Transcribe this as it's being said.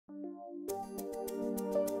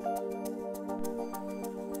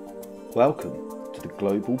Welcome to the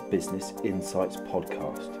Global Business Insights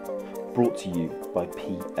podcast, brought to you by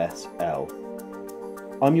PSL.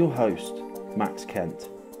 I'm your host, Max Kent,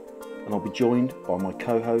 and I'll be joined by my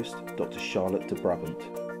co-host, Dr. Charlotte de Brabant.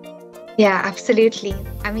 Yeah, absolutely.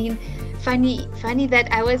 I mean, funny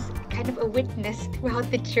that I was kind of a witness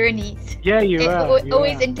throughout the journeys. Yeah, you are.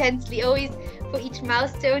 Always intensely, always for each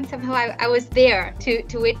milestone. Somehow I was there to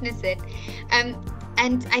witness it.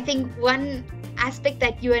 And I think one aspect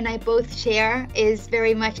that you and I both share is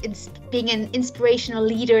very much being an inspirational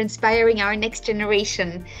leader, inspiring our next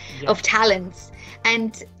generation of talents.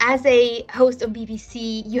 And as a host on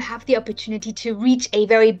BBC, you have the opportunity to reach a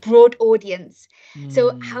very broad audience.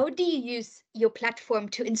 So how do you use your platform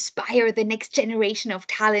to inspire the next generation of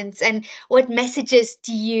talents? And what messages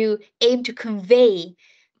do you aim to convey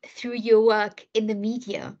through your work in the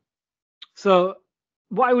media? So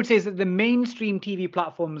what I would say is that the mainstream TV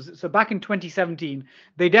platforms, so back in 2017,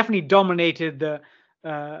 they definitely dominated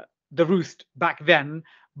the roost back then.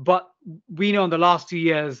 But we know in the last 2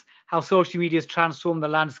 years how social media has transformed the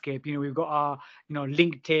landscape. You know, we've got our,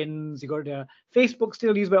 LinkedIn's, you've got Facebook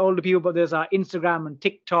still used by older people, but there's our Instagram and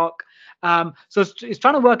TikTok. So it's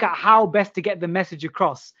trying to work out how best to get the message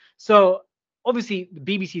across. So obviously the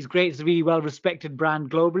BBC is great. It's a really well-respected brand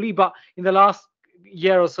globally. But in the last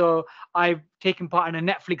year or so, I've taken part in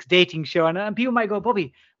a Netflix dating show, and people might go,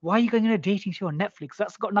 Bobby, why are you going on a dating show on Netflix?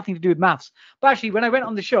 That's got nothing to do with maths. But actually, when I went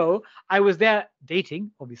on the show, I was there dating,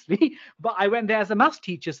 obviously, but I went there as a maths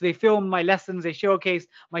teacher. So they filmed my lessons, they showcased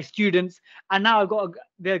my students, and now I've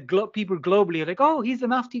got people globally are like, oh, he's the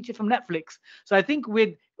maths teacher from Netflix. So I think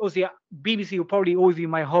with, obviously, BBC will probably always be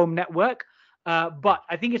my home network. But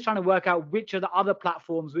I think it's trying to work out which are the other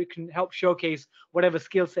platforms which can help showcase whatever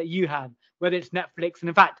skill set you have, whether it's Netflix. And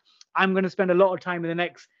in fact, I'm going to spend a lot of time in the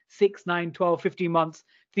next 6, 9, 12, 15 months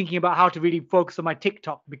thinking about how to really focus on my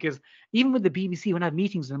TikTok, because even with the BBC, when I have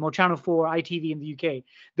meetings with them, or Channel 4, ITV in the UK,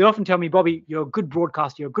 they often tell me, Bobby, you're a good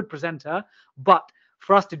broadcaster, you're a good presenter, but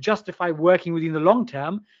for us to justify working with you in the long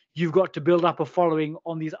term, you've got to build up a following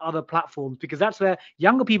on these other platforms, because that's where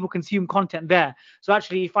younger people consume content there. So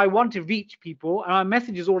actually, if I want to reach people, and our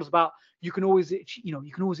message is always about, you can always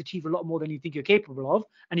achieve a lot more than you think you're capable of,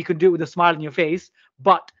 and you can do it with a smile on your face.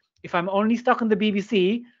 But if I'm only stuck on the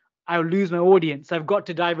BBC, I'll lose my audience. I've got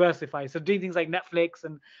to diversify. So doing things like Netflix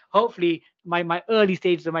and hopefully my early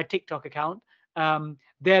stages of my TikTok account,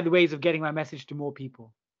 they're the ways of getting my message to more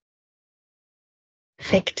people.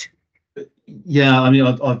 Perfect. Yeah, I mean,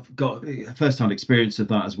 I've got first-hand experience of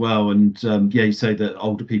that as well. And you say that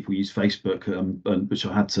older people use Facebook, which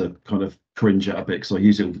I had to kind of cringe at a bit because I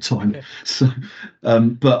use it all the time. Okay. So,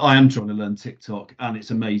 but I am trying to learn TikTok, and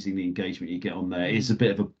it's amazing the engagement you get on there. It's a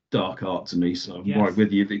bit of a dark art to me, so I'm right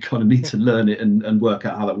with you. That you kind of need to learn it and work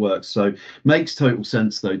out how that works. So makes total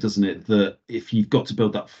sense, though, doesn't it? That if you've got to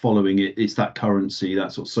build that following, it's that currency,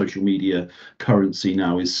 that sort of social media currency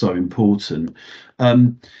now is so important.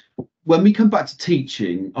 When we come back to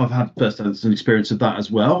teaching, I've had first-hand experience of that as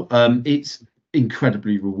well. It's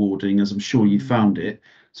incredibly rewarding, as I'm sure you found it.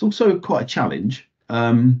 It's also quite a challenge.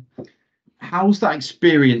 How's that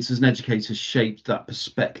experience as an educator shaped that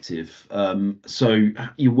perspective? So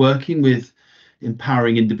you're working with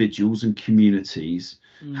empowering individuals and communities.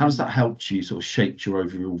 How has that helped you sort of shaped your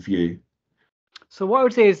overall view? So what I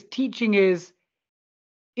would say is teaching is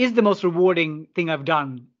the most rewarding thing I've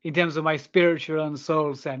done in terms of my spiritual and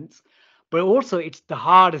soul sense. But also it's the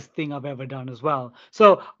hardest thing I've ever done as well.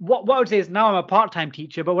 So what I would say is now I'm a part-time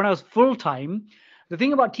teacher, but when I was full-time, the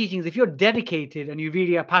thing about teaching is if you're dedicated and you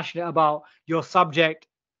really are passionate about your subject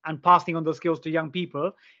and passing on those skills to young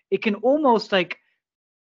people, it can almost like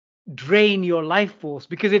drain your life force,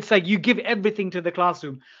 because it's like you give everything to the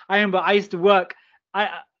classroom. I remember I used to work,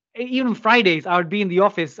 even Fridays, I would be in the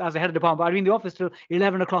office as a head of department, but I'd be in the office till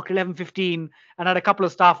 11 o'clock, 11:15, and I had a couple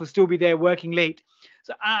of staff who still be there working late.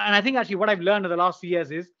 So, and I think actually what I've learned in the last few years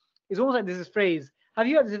is almost like this phrase. Have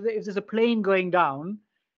you heard, if there's a plane going down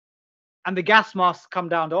and the gas masks come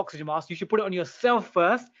down, the oxygen mask, you should put it on yourself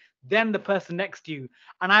first, then the person next to you.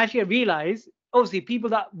 And I actually realized, obviously, people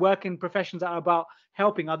that work in professions that are about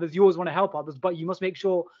helping others, you always want to help others, but you must make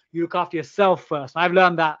sure you look after yourself first. And I've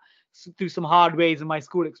learned that through some hard ways in my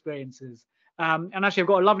school experiences. And actually, I've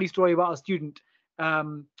got a lovely story about a student.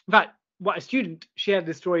 In fact, what a student shared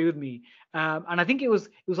this story with me. And I think it was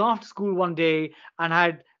after school one day, and I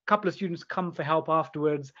had a couple of students come for help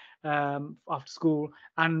afterwards, after school.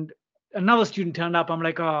 And another student turned up. I'm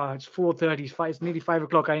like, oh, it's 4:30, it's nearly 5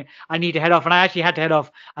 o'clock. I need to head off. And I actually had to head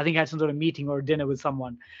off. I think I had some sort of meeting or a dinner with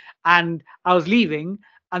someone. And I was leaving,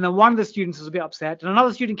 And then one of the students was a bit upset, and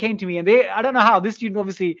another student came to me, and I don't know how, this student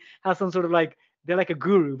obviously has some sort of like, they're like a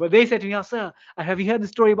guru, but they said to me, "Oh, sir, have you heard the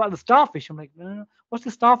story about the starfish?" I'm like, "No, what's the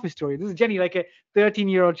starfish story?" This is Jenny, like a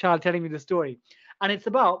 13-year-old child telling me the story. And it's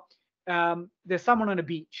about, there's someone on a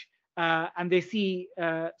beach, and they see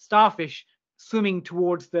starfish swimming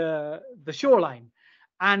towards the shoreline.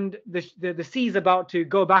 And the sea is about to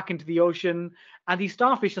go back into the ocean, and these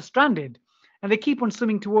starfish are stranded, and they keep on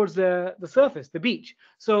swimming towards the surface, the beach.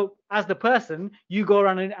 So as the person, you go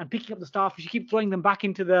around and picking up the starfish, you keep throwing them back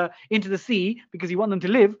into the sea because you want them to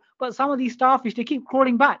live. But some of these starfish, they keep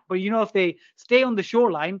crawling back. But if they stay on the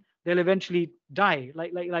shoreline, they'll eventually die,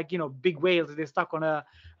 like big whales if they're stuck on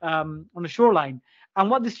a shoreline.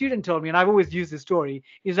 And what the student told me, and I've always used this story,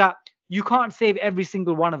 is that you can't save every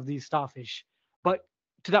single one of these starfish, but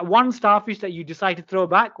to that one starfish that you decide to throw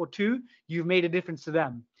back, or two, you've made a difference to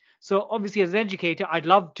them. So obviously, as an educator, I'd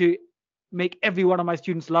love to make every one of my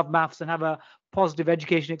students love maths and have a positive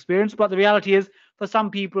education experience. But the reality is, for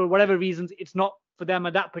some people, whatever reasons, it's not for them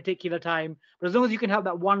at that particular time. But as long as you can help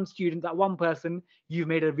that one student, that one person, you've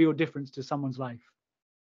made a real difference to someone's life.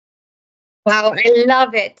 Wow, I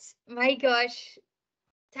love it. My gosh,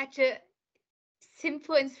 such a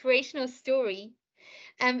simple, inspirational story.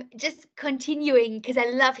 Just continuing, because I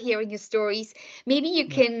love hearing your stories. Maybe you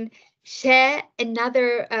can share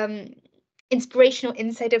another inspirational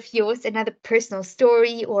insight of yours, another personal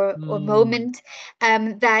story or moment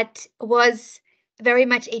that was very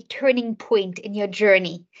much a turning point in your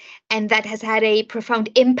journey, and that has had a profound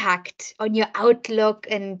impact on your outlook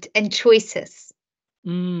and choices.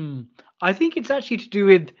 I think it's actually to do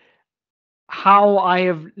with how I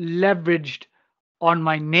have leveraged on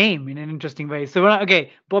my name in an interesting way. So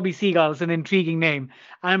Booby Seagull is an intriguing name.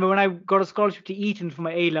 I remember when I got a scholarship to Eton for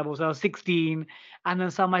my A levels, I was 16, and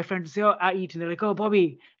then some of my friends say, "Oh, at Eton," they're like, "Oh,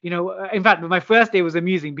 Bobby," In fact, my first day was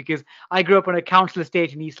amusing because I grew up on a council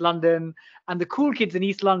estate in East London, and the cool kids in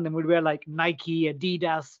East London would wear like Nike,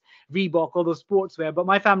 Adidas, Reebok, all those sportswear, but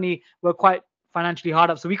my family were quite financially hard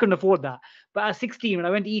up, so we couldn't afford that. But at 16, when I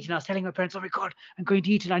went to Eton, I was telling my parents, "Oh my God, I'm going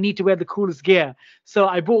to Eton. I need to wear the coolest gear." So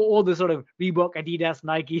I bought all the sort of Reebok, Adidas,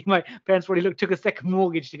 Nike. My parents probably took a second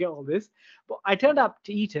mortgage to get all this. But I turned up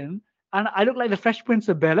to Eton, and I look like the Fresh Prince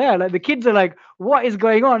of Bel-Air. Like the kids are like, "What is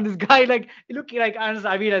going on?" This guy looking like,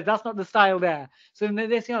 I realized that's not the style there. So then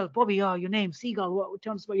they say, "Oh, Bobby, oh, your name, Seagull.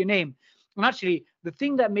 Tell us about your name." And actually, the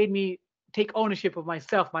thing that made me take ownership of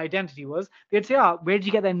myself, my identity, was they'd say, "Oh, where did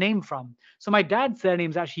you get that name from?" So my dad's surname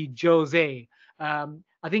is actually Jose.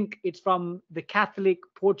 I think it's from the Catholic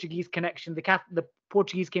Portuguese connection. The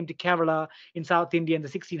Portuguese came to Kerala in South India in the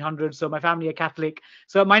 1600s. So my family are Catholic.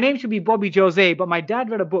 So my name should be Bobby Jose, but my dad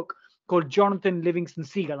read a book called Jonathan Livingston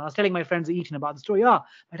Seagull. And I was telling my friends at Eton about the story. My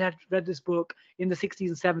dad read this book in the 60s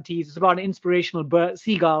and 70s. It's about an inspirational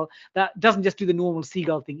seagull that doesn't just do the normal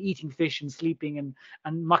seagull thing, eating fish and sleeping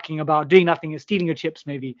and mucking about, doing nothing, and stealing your chips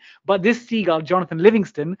maybe. But this seagull, Jonathan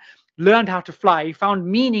Livingston, learned how to fly, found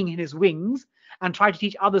meaning in his wings, and tried to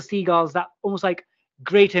teach other seagulls that almost like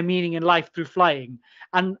greater meaning in life through flying.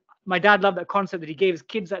 And my dad loved that concept that he gave his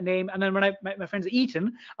kids that name. And then when I met my friends at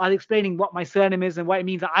Eton, I was explaining what my surname is and what it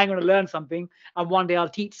means, that I'm going to learn something, and one day I'll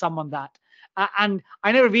teach someone that. And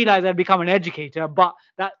I never realized I'd become an educator, but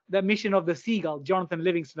that the mission of the seagull, Jonathan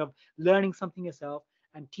Livingston, of learning something yourself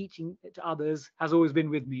and teaching it to others, has always been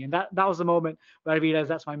with me. And that was the moment where I realized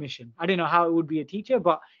that's my mission. I didn't know how it would be a teacher,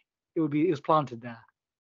 but it was planted there.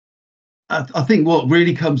 I think what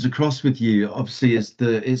really comes across with you, obviously, is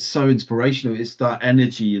it's so inspirational. It's that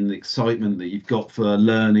energy and the excitement that you've got for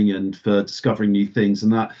learning and for discovering new things,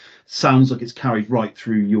 and that sounds like it's carried right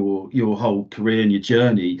through your whole career and your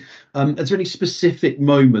journey. Is there any specific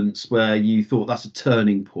moments where you thought that's a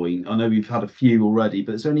turning point? I know we've had a few already,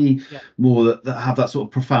 but is there any more that have that sort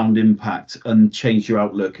of profound impact and changed your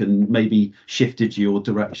outlook and maybe shifted your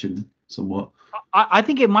direction somewhat? I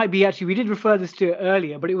think it might be, actually, we did refer this to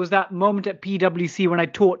earlier, but it was that moment at PwC when I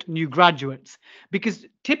taught new graduates. Because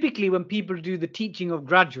typically when people do the teaching of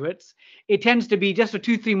graduates, it tends to be just for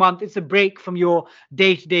 2-3 months. It's a break from your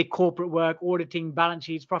day-to-day corporate work, auditing, balance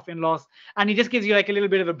sheets, profit and loss. And it just gives you like a little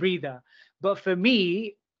bit of a breather. But for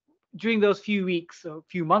me, during those few weeks, or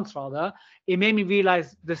few months rather, it made me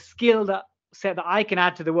realize the skill set that I can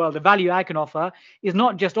add to the world, the value I can offer, is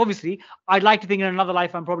not just, obviously, I'd like to think in another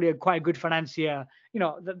life I'm probably quite a good financier.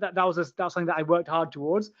 That was something that I worked hard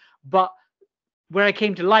towards. But where I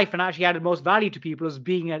came to life and actually added most value to people is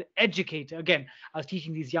being an educator. Again, I was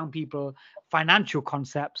teaching these young people financial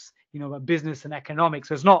concepts, about business and economics.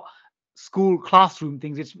 So it's not school classroom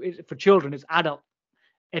things. It's for children. It's adult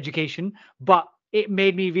education. But it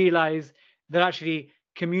made me realize that actually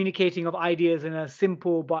communicating of ideas in a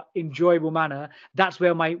simple but enjoyable manner, that's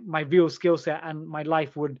where my real skill set and my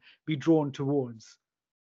life would be drawn towards.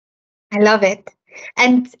 I love it.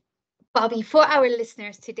 And Bobby, for our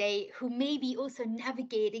listeners today who may be also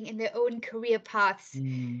navigating in their own career paths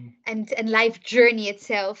and life journey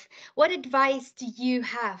itself, what advice do you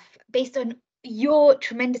have based on your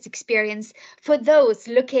tremendous experience for those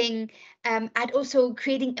looking at also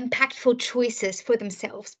creating impactful choices for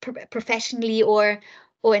themselves professionally or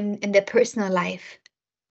in their personal life?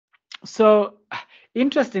 So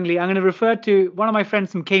interestingly, I'm going to refer to one of my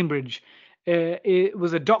friends from Cambridge. It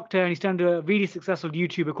was a doctor, and he's turned to a really successful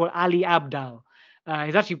YouTuber called Ali Abdal.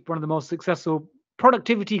 He's actually one of the most successful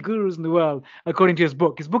productivity gurus in the world, according to his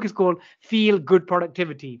book. His book is called Feel Good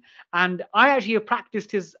Productivity. And I actually have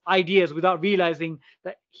practiced his ideas without realizing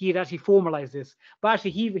that he had actually formalized this. But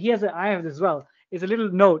actually, he has I have this as well. It's a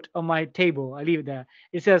little note on my table. I leave it there.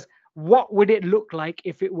 It says, "What would it look like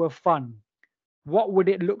if it were fun? What would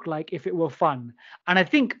it look like if it were fun?" And I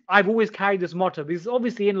think I've always carried this motto, because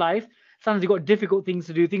obviously in life, sometimes you've got difficult things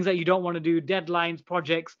to do, things that you don't want to do, deadlines,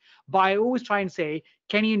 projects. But I always try and say,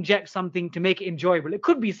 can you inject something to make it enjoyable? It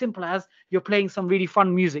could be simple as you're playing some really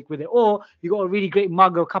fun music with it, or you got a really great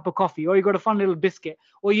mug or cup of coffee, or you got a fun little biscuit,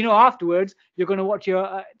 or, afterwards, you're going to watch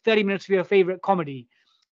your 30 minutes of your favorite comedy.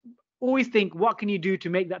 Always think, what can you do to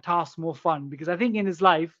make that task more fun? Because I think in this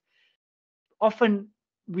life, often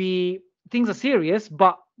things are serious,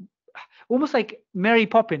 but almost like Mary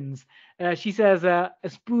Poppins. She says a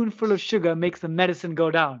spoonful of sugar makes the medicine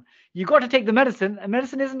go down. You got to take the medicine, and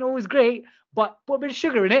medicine isn't always great, but put a bit of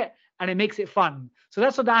sugar in it, and it makes it fun. So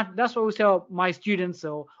that's what I always tell my students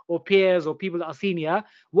or peers or people that are senior.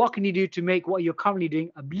 What can you do to make what you're currently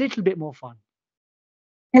doing a little bit more fun?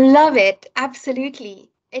 I love it.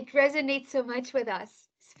 Absolutely. It resonates so much with us,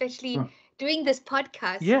 especially doing this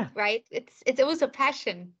podcast. Yeah. Right? It's also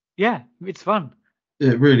passion. Yeah, it's fun.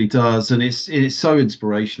 It really does, and it's so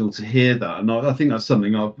inspirational to hear that. And I think that's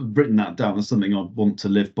something I've written that down as something I want to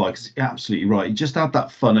live by, because you're absolutely right. You just add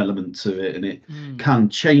that fun element to it, and it can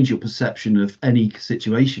change your perception of any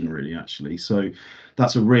situation, really, actually. So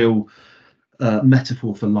that's a real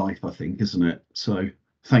metaphor for life, I think, isn't it? So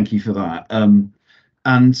thank you for that.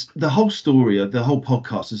 And the whole story, the whole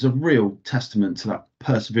podcast is a real testament to that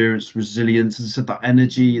perseverance, resilience, as I said, that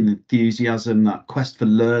energy and enthusiasm, that quest for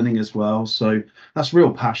learning as well. So that's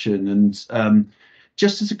real passion. And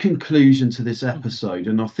just as a conclusion to this episode,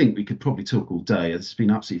 and I think we could probably talk all day, it's been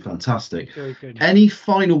absolutely fantastic. Very good. Any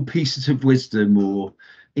final pieces of wisdom or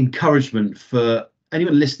encouragement for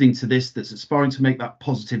anyone listening to this that's aspiring to make that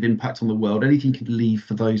positive impact on the world? Anything you could leave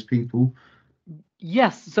for those people?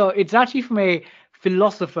 Yes. So it's actually from a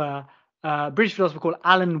philosopher, British philosopher called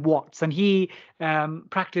Alan Watts, and he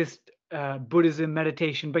practiced Buddhism,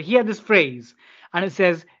 meditation, but he had this phrase, and it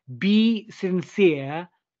says, "Be sincere,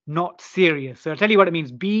 not serious." So I'll tell you what it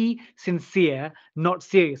means: be sincere, not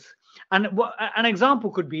serious. And what an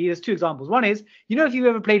example could be, there's two examples. One is, if you've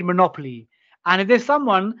ever played Monopoly, and if there's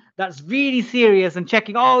someone that's really serious and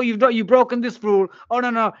checking, oh, you've broken this rule. Oh,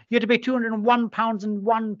 no, you have to pay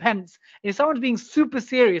 £201.01. If someone's being super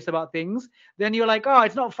serious about things, then you're like, oh,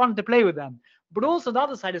 it's not fun to play with them. But also the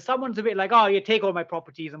other side is someone's a bit like, oh, you take all my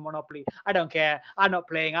properties in Monopoly. I don't care. I'm not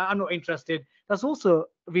playing. I'm not interested. That's also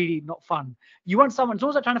really not fun. You want someone, it's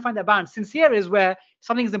also trying to find that balance. Sincere is where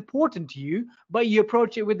something is important to you, but you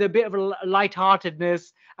approach it with a bit of a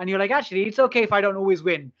lightheartedness, and you're like, actually, it's okay if I don't always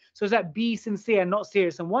win. So it's that be sincere, not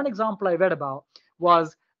serious. And one example I read about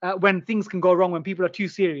was when things can go wrong, when people are too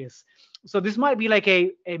serious. So this might be like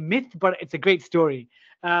a myth, but it's a great story.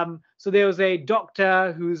 So there was a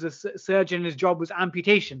doctor who's a surgeon. His job was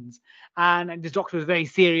amputations, and this doctor was very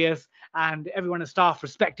serious, and everyone in staff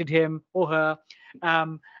respected him or her.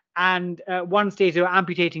 And one stage they were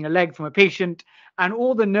amputating a leg from a patient, and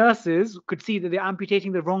all the nurses could see that they're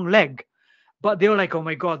amputating the wrong leg. But they were like, oh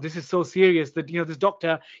my God, this is so serious that, this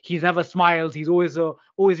doctor, he never smiles. He's always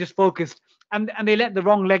just focused. And they let the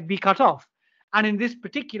wrong leg be cut off. And in this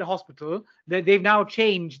particular hospital, they've now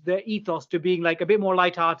changed the ethos to being like a bit more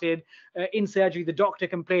lighthearted. In surgery, the doctor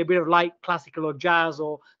can play a bit of light classical or jazz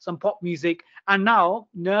or some pop music. And now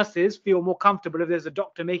nurses feel more comfortable if there's a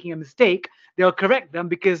doctor making a mistake, they'll correct them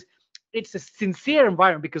because it's a sincere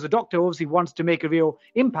environment, because the doctor obviously wants to make a real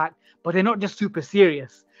impact, but they're not just super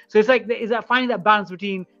serious. So it's like, is that finding that balance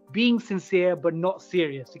between being sincere but not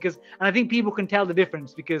serious? And I think people can tell the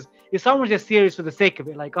difference, because if someone's just serious for the sake of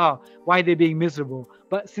it, like, oh, why are they being miserable?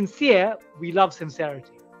 But sincere, we love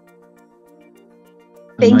sincerity.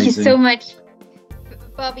 Thank you so much,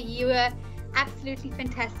 Bobby. You were absolutely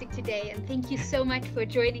fantastic today, and thank you so much for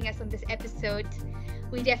joining us on this episode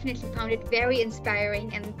we definitely found it very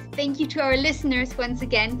inspiring. And thank you to our listeners once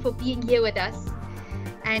again for being here with us.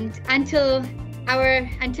 And until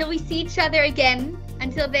we see each other again,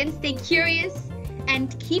 until then, stay curious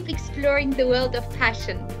and keep exploring the world of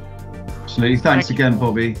passion. Absolutely. Thanks again,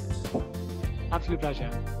 Bobby. Absolute pleasure.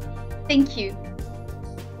 Thank you.